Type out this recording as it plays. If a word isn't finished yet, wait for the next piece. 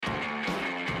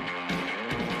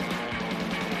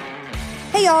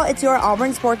Hey y'all, it's your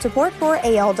Auburn Sports Report for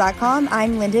AL.com.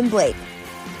 I'm Lyndon Blake.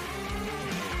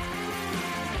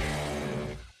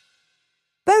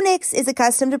 Bo Nix is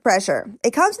accustomed to pressure.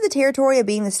 It comes to the territory of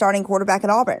being the starting quarterback at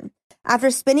Auburn. After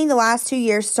spending the last 2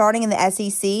 years starting in the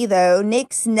SEC, though,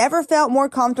 Nix never felt more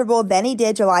comfortable than he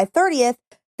did July 30th,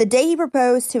 the day he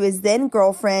proposed to his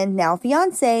then-girlfriend, now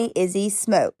fiancée, Izzy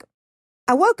Smoke.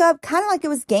 "I woke up kind of like it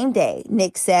was game day,"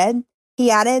 Nix said. He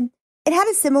added, "It had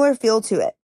a similar feel to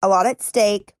it. A lot at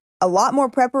stake, a lot more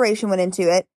preparation went into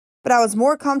it, but I was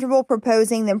more comfortable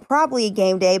proposing than probably a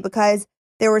game day because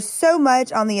there was so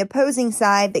much on the opposing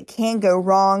side that can go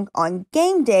wrong on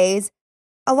game days,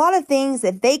 a lot of things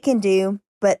that they can do,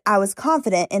 but I was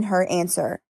confident in her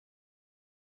answer."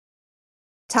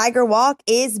 Tiger Walk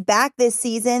is back this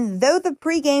season, though the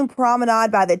pregame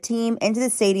promenade by the team into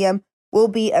the stadium will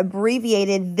be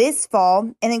abbreviated this fall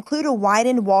and include a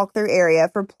widened walkthrough area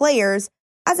for players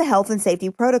as a health and safety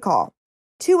protocol.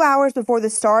 2 hours before the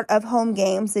start of home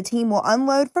games, the team will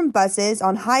unload from buses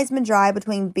on Heisman Drive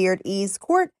between Beard East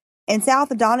Court and South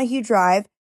Donahue Drive,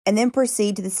 and then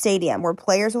proceed to the stadium, where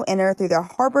players will enter through the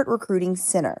Harbert Recruiting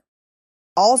Center.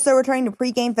 Also returning to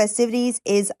pregame festivities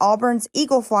is Auburn's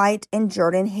Eagle Flight in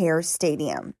Jordan-Hare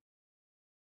Stadium.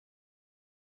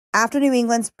 After New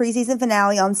England's preseason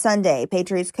finale on Sunday,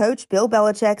 Patriots coach Bill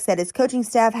Belichick said his coaching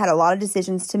staff had a lot of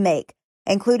decisions to make,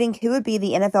 including who would be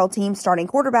the NFL team's starting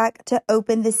quarterback to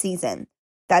open the season.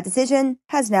 That decision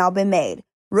has now been made.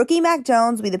 Rookie Mac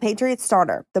Jones will be the Patriots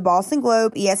starter. The Boston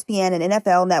Globe, ESPN, and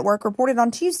NFL Network reported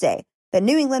on Tuesday that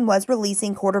New England was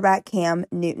releasing quarterback Cam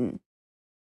Newton.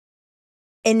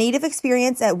 In need of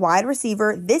experience at wide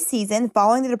receiver this season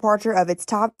following the departure of its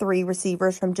top 3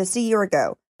 receivers from just a year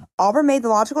ago, Auburn made the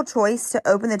logical choice to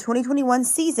open the 2021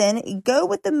 season, go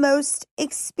with the most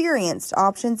experienced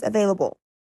options available.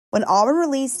 When Auburn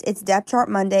released its depth chart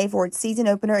Monday for its season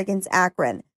opener against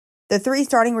Akron, the 3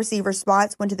 starting receiver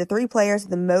spots went to the 3 players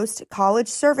with the most college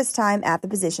service time at the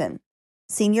position: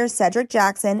 senior Cedric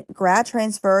Jackson, grad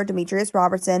transfer Demetrius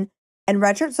Robertson, and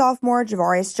redshirt sophomore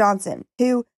Javarius Johnson,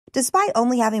 who, despite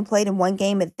only having played in 1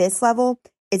 game at this level,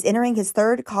 is entering his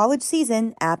 3rd college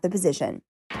season at the position.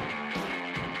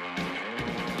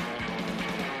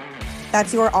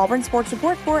 That's your Auburn Sports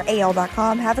Report for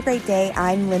AL.com. Have a great day.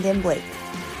 I'm Lyndon Blake.